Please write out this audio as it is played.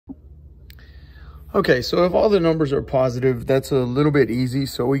Okay, so if all the numbers are positive, that's a little bit easy.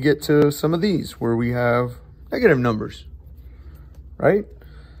 So we get to some of these where we have negative numbers, right?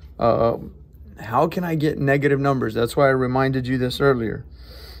 How can I get negative numbers? That's why I reminded you this earlier.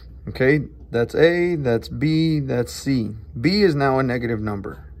 Okay, that's A, that's B, that's C. B is now a negative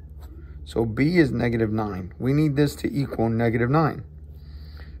number. So B is -9. We need this to equal -9,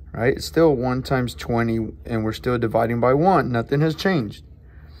 right? It's still 1 times 20, and we're still dividing by 1. Nothing has changed.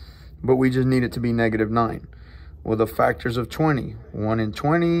 But we just need it to be -9. Well, the factors of 20, 1 and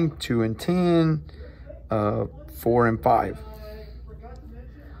 20, 2 and 10, 4 and 5.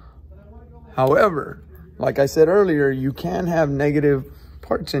 However, like I said earlier, you can have negative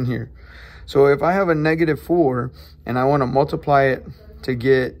parts in here. So if I have a -4 and I want to multiply it to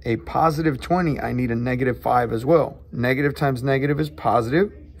get a +20, I need a -5 as well. Negative times negative is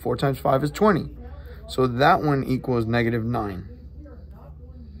positive. 4 times 5 is 20. So that one equals -9.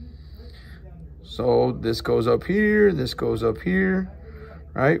 So this goes up here, this goes up here,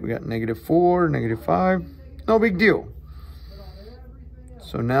 right? We got -4, -5, no big deal.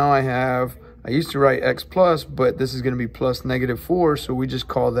 So now I used to write x plus, but this is gonna be plus -4, so we just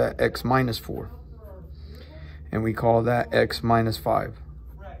call that x minus 4. And we call that x minus 5.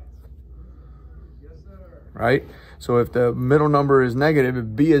 Right? So if the middle number is negative,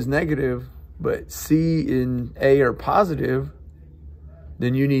 if B is negative, but C and A are positive,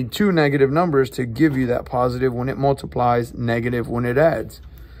 then you need 2 negative numbers to give you that positive when it multiplies, negative when it adds.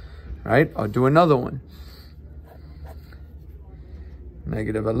 Right? I'll do another one.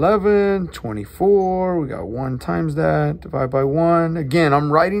 -11, 24, we got 1 times that, divide by 1. Again,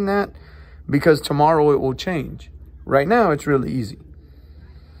 I'm writing that because tomorrow it will change. Right now, it's really easy.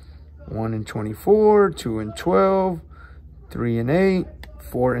 1 and 24, 2 and 12, 3 and 8,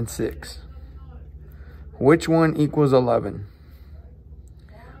 4 and 6. Which one equals 11?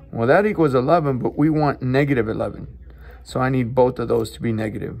 Well, that equals 11, but we want -11. So I need both of those to be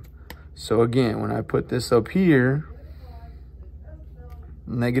negative. So again, when I put this up here,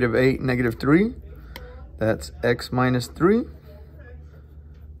 -8, -3, that's x minus 3,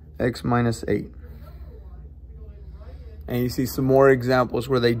 x minus 8. And you see some more examples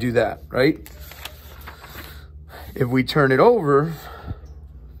where they do that, right? If we turn it over,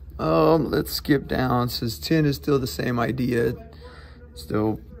 let's skip down since 10 is still the same idea.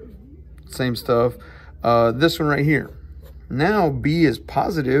 Still same stuff. This one right here. Now B is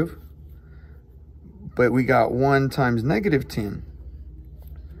positive, but we got 1 times -10.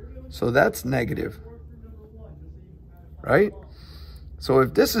 So that's negative, right? So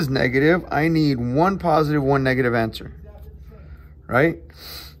if this is negative, I need 1 positive, 1 negative answer, right?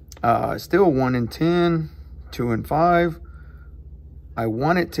 Still 1 and 10, 2 and 5. I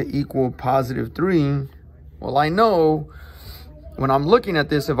want it to equal +3. Well, I know when I'm looking at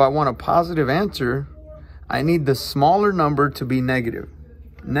this, if I want a positive answer, I need the smaller number to be negative.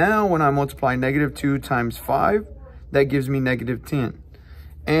 Now, when I multiply -2 times 5, that gives me -10.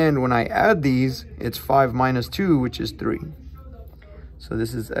 And when I add these, it's 5 minus 2, which is 3. So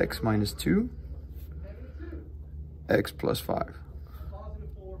this is x minus 2, x plus 5.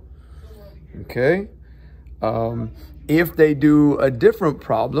 Okay. If they do a different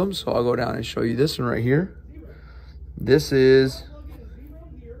problem, so I'll go down and show you this one right here. This is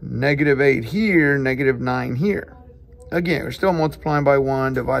 -8 here, -9 here. Again, we're still multiplying by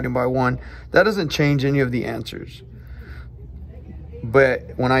 1, dividing by 1. That doesn't change any of the answers.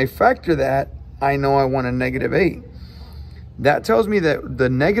 But when I factor that, I know I want a -8. That tells me that the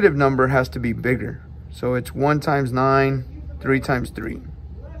negative number has to be bigger. So it's 1 times 9, 3 times 3.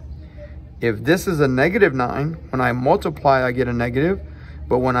 If this is a -9, when I multiply, I get a negative.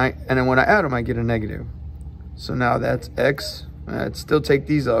 But when I add them, I get a negative. So now that's x. I'd still take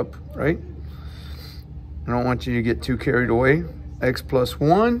these up, right? I don't want you to get too carried away. X plus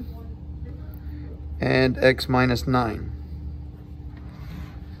 1 and x minus 9.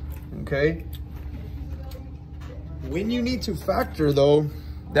 Okay. When you need to factor, though,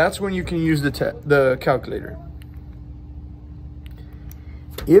 that's when you can use the calculator.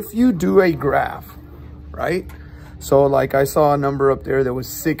 If you do a graph, right? So like I saw a number up there that was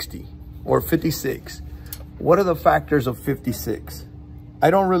 60 or 56. What are the factors of 56? I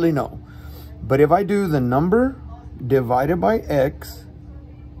don't really know. But if I do the number divided by x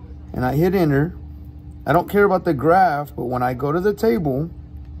and I hit enter, I don't care about the graph, but when I go to the table,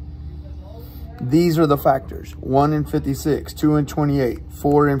 these are the factors: 1 and 56, 2 and 28,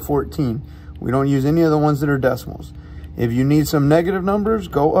 4 and 14. We don't use any of the ones that are decimals. If you need some negative numbers,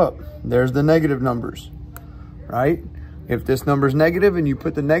 go up. There's the negative numbers, right? If this number is negative and you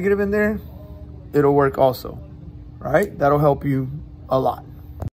put the negative in there, it'll work also, right? That'll help you a lot.